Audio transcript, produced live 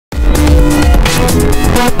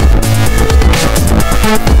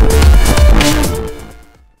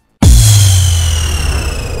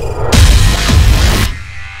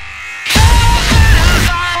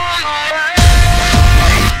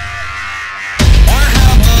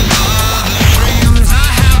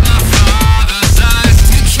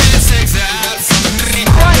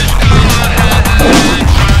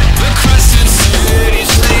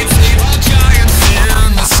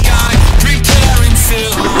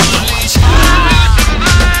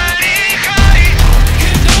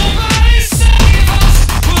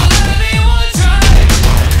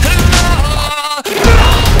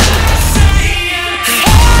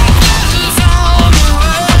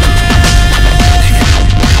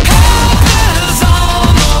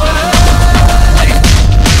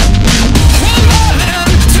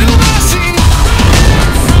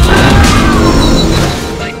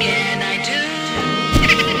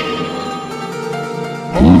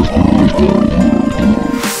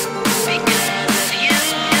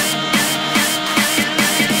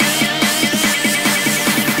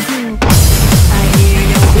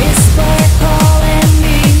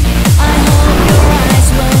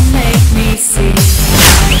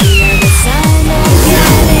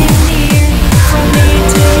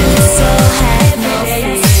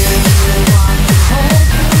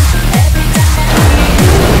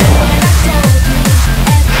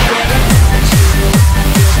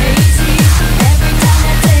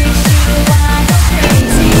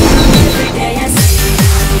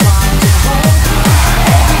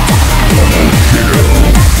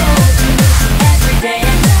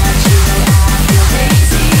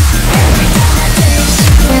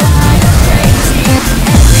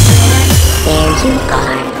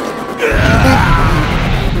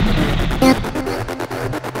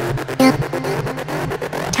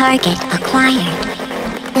Target acquired.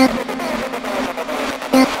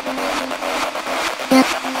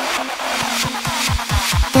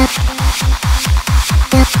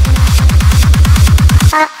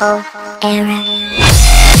 Uh-oh, error.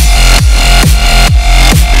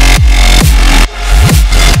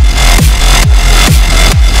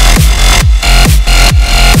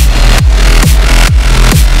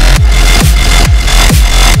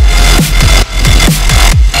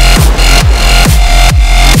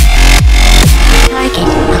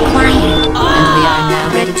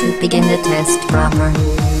 Begin the test proper.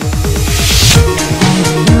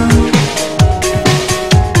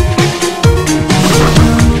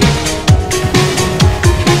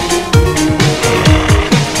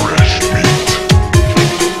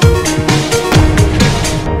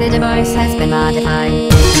 The device has been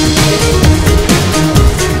modified.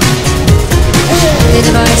 The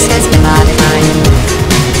device has been modified.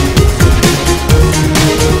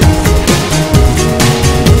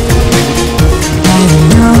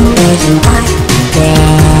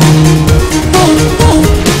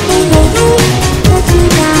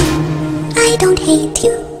 I don't hate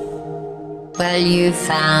you. Well, you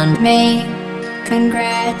found me.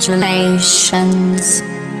 Congratulations.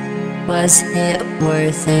 Was it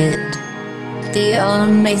worth it? The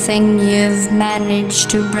only thing you've managed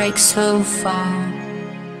to break so far